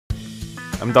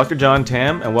I'm Dr. John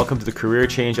Tam, and welcome to the Career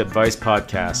Change Advice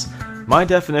Podcast. My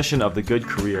definition of the good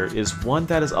career is one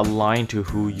that is aligned to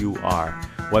who you are.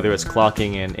 Whether it's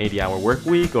clocking an 80-hour work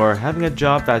week or having a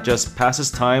job that just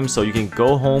passes time so you can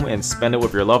go home and spend it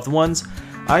with your loved ones,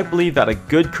 I believe that a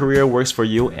good career works for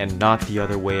you and not the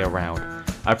other way around.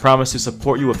 I promise to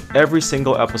support you with every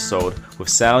single episode with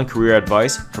sound career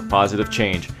advice for positive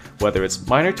change, whether it's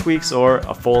minor tweaks or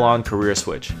a full-on career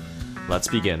switch. Let's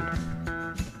begin.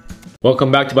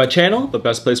 Welcome back to my channel, the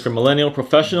best place for millennial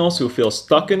professionals who feel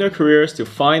stuck in their careers to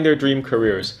find their dream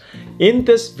careers. In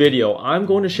this video, I'm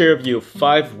going to share with you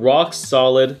 5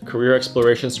 rock-solid career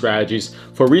exploration strategies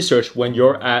for research when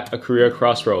you're at a career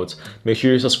crossroads. Make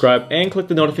sure you subscribe and click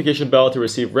the notification bell to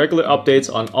receive regular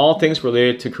updates on all things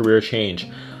related to career change.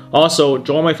 Also,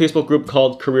 join my Facebook group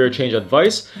called Career Change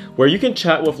Advice, where you can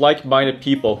chat with like-minded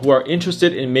people who are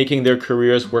interested in making their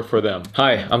careers work for them.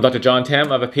 Hi, I'm Dr. John Tam.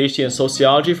 I have a PhD in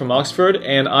sociology from Oxford,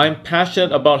 and I'm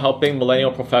passionate about helping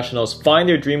millennial professionals find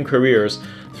their dream careers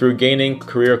through gaining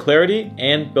career clarity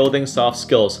and building soft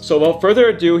skills. So without further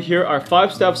ado, here are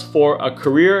 5 steps for a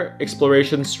career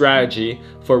exploration strategy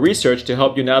for research to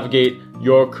help you navigate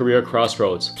your career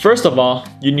crossroads. First of all,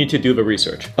 you need to do the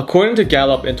research. According to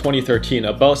Gallup in 2013,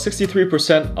 about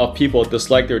 63% of people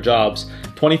dislike their jobs,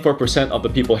 24% of the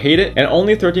people hate it, and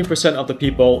only 13% of the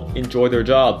people enjoy their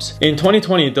jobs. In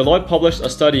 2020, Deloitte published a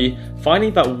study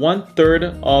finding that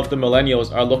 1/3 of the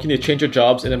millennials are looking to change their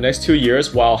jobs in the next 2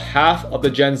 years, while half of the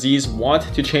Gen Zs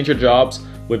want to change their jobs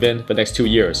within the next 2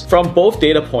 years. From both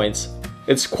data points,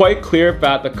 it's quite clear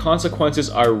that the consequences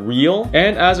are real,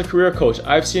 and as a career coach,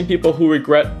 I've seen people who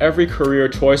regret every career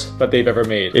choice that they've ever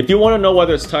made. If you want to know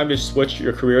whether it's time to switch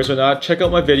your careers or not, check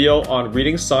out my video on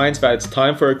reading signs that it's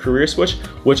time for a career switch,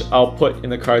 which I'll put in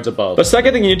the cards above. The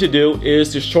second thing you need to do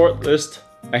is to shortlist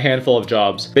a handful of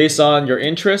jobs based on your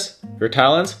interests, your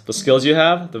talents, the skills you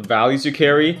have, the values you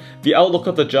carry, the outlook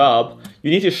of the job. You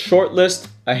need to shortlist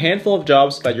a handful of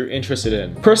jobs that you're interested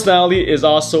in. Personality is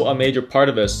also a major part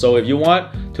of this, so if you want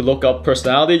to look up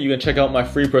personality, you can check out my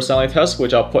free personality test,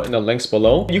 which I'll put in the links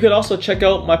below. You can also check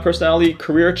out my personality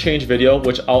career change video,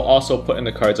 which I'll also put in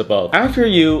the cards above. After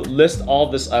you list all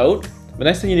this out, the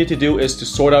next thing you need to do is to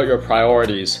sort out your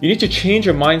priorities. You need to change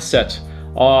your mindset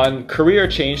on career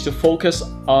change to focus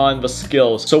on the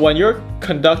skills. So when you're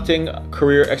conducting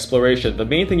career exploration, the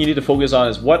main thing you need to focus on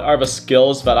is what are the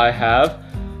skills that I have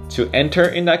to enter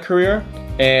in that career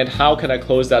and how can I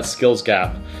close that skills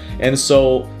gap. And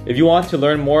so if you want to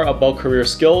learn more about career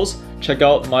skills, check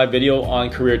out my video on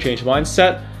career change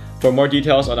mindset for more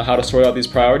details on how to sort out these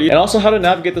priorities and also how to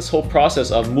navigate this whole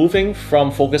process of moving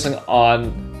from focusing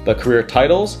on the career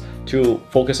titles to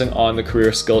focusing on the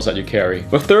career skills that you carry.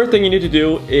 The third thing you need to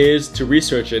do is to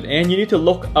research it, and you need to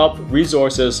look up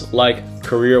resources like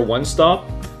Career One Stop,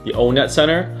 the ONET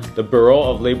Center, the Bureau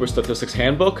of Labor Statistics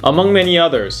Handbook, among many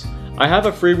others. I have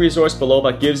a free resource below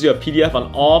that gives you a PDF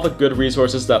on all the good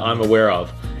resources that I'm aware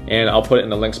of, and I'll put it in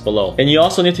the links below. And you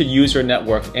also need to use your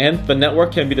network, and the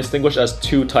network can be distinguished as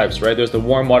 2 types, right? There's the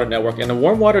warm water network, and the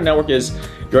warm water network is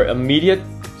your immediate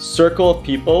circle of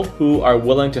people who are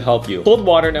willing to help you. Cold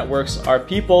water networks are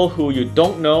people who you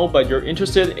don't know, but you're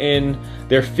interested in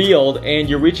their field and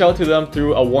you reach out to them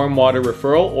through a warm water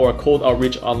referral or a cold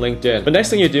outreach on LinkedIn. The next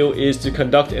thing you do is to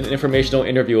conduct an informational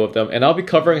interview with them, and I'll be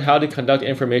covering how to conduct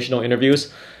informational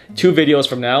interviews 2 videos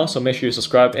from now, so make sure you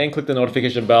subscribe and click the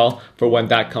notification bell for when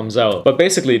that comes out. But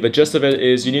basically, the gist of it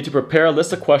is you need to prepare a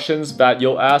list of questions that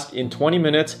you'll ask in 20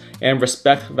 minutes and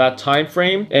respect that time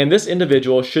frame. And this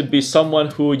individual should be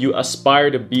someone who you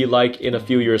aspire to be like in a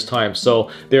few years' time. So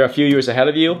they're a few years ahead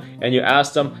of you, and you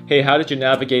ask them, hey, how did you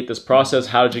navigate this process?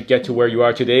 How did you get to where you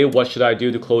are today? What should I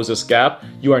do to close this gap?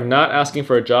 You are not asking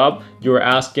for a job, you are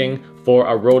asking for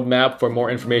a roadmap for more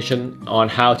information on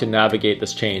how to navigate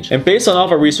this change. And based on all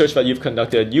the research that you've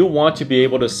conducted, you want to be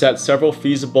able to set several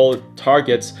feasible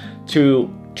targets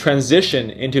to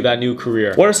transition into that new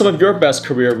career. What are some of your best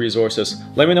career resources?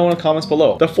 Let me know in the comments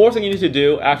below. The fourth thing you need to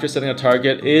do after setting a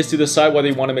target is to decide whether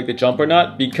you want to make the jump or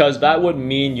not, because that would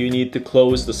mean you need to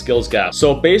close the skills gap.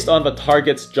 So based on the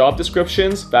target's job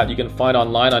descriptions that you can find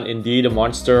online on Indeed,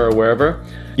 Monster, or wherever,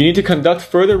 you need to conduct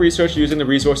further research using the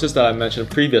resources that I mentioned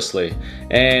previously,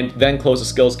 and then close the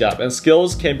skills gap. And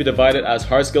skills can be divided as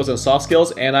hard skills and soft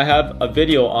skills, and I have a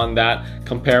video on that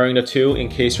comparing the 2 in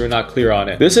case you're not clear on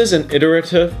it. This is an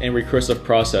iterative and recursive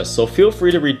process, so feel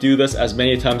free to redo this as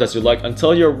many times as you like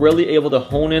until you're really able to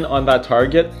hone in on that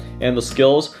target and the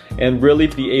skills and really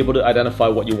be able to identify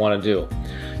what you want to do.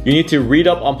 You need to read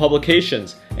up on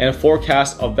publications and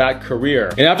forecast of that career.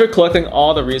 And after collecting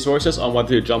all the resources on whether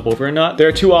to jump over or not, there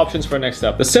are 2 options for next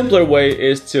step. The simpler way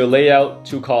is to lay out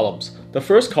 2 columns. the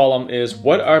first column is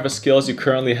what are the skills you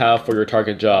currently have for your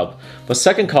target job. The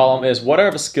second column is what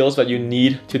are the skills that you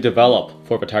need to develop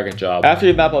for the target job. After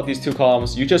you map out these two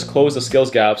columns, you just close the skills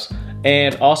gaps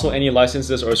and also any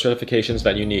licenses or certifications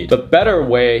that you need. The better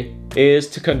way is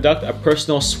to conduct a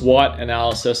personal SWOT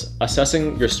analysis,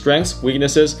 assessing your strengths,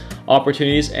 weaknesses,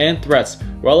 opportunities, and threats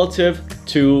relative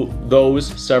to those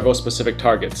several specific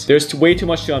targets. There's way too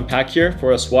much to unpack here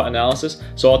for a SWOT analysis,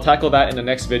 so I'll tackle that in the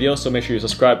next video, so make sure you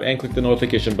subscribe and click the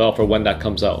notification bell for when that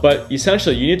comes out. But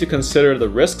essentially, you need to consider the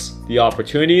risks, the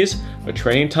opportunities, the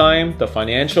training time, the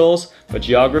financials, the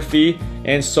geography,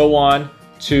 and so on,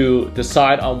 to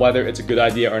decide on whether it's a good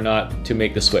idea or not to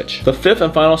make the switch. The fifth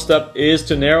and final step is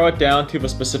to narrow it down to the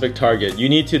specific target. You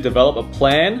need to develop a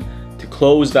plan to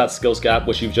close that skills gap,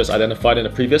 which you've just identified in the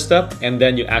previous step, and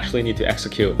then you actually need to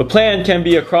execute. The plan can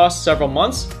be across several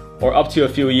months or up to a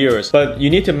few years, but you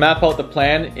need to map out the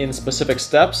plan in specific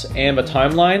steps and the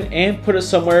timeline and put it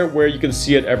somewhere where you can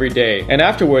see it every day. And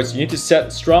afterwards, you need to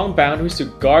set strong boundaries to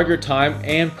guard your time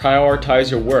and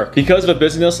prioritize your work, because the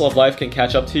busyness of life can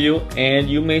catch up to you and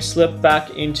you may slip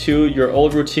back into your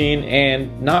old routine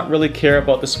and not really care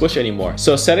about the switch anymore.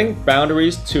 So setting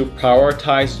boundaries to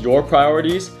prioritize your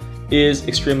priorities is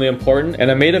extremely important, and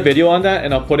I made a video on that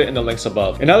and I'll put it in the links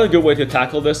above. Another good way to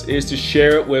tackle this is to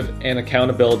share it with an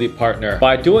accountability partner.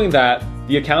 By doing that,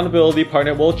 the accountability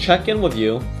partner will check in with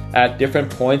you at different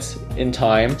points in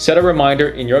time, set a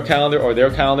reminder in your calendar or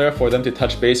their calendar for them to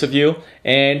touch base with you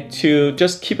and to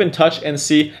just keep in touch and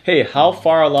see, hey, how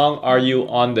far along are you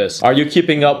on this? Are you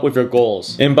keeping up with your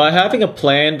goals? And by having a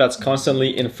plan that's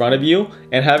constantly in front of you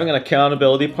and having an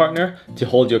accountability partner to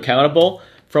hold you accountable,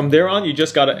 from there on, you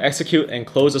just gotta execute and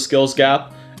close the skills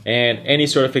gap and any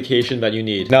certification that you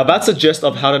need. Now that's the gist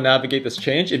of how to navigate this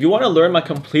change. If you wanna learn my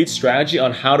complete strategy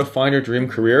on how to find your dream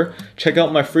career, check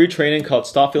out my free training called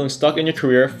Stop Feeling Stuck in Your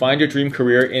Career, Find Your Dream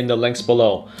Career in the links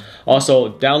below.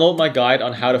 Also, download my guide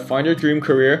on how to find your dream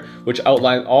career, which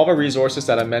outlines all the resources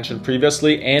that I mentioned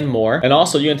previously and more. And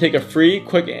also, you can take a free,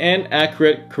 quick, and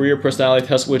accurate career personality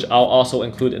test, which I'll also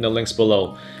include in the links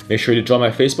below. Make sure to join my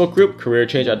Facebook group, Career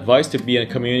Change Advice, to be in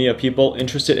a community of people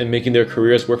interested in making their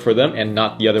careers work for them and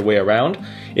not the other way around.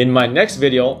 In my next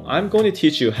video, I'm going to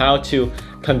teach you how to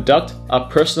conduct a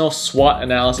personal SWOT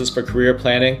analysis for career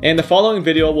planning, and the following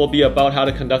video will be about how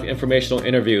to conduct informational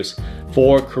interviews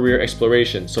for career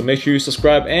exploration. So make sure you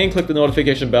subscribe and click the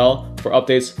notification bell for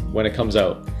updates when it comes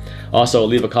out. Also,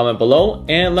 leave a comment below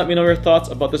and let me know your thoughts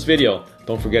about this video.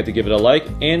 Don't forget to give it a like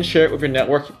and share it with your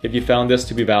network if you found this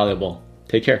to be valuable.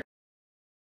 Take care.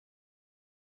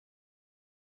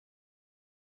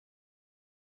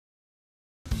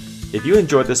 If you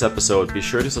enjoyed this episode, be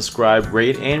sure to subscribe,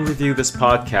 rate, and review this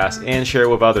podcast and share it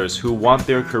with others who want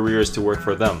their careers to work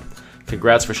for them.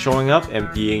 Congrats for showing up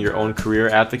and being your own career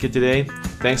advocate today.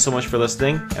 Thanks so much for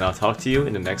listening, and I'll talk to you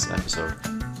in the next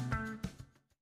episode.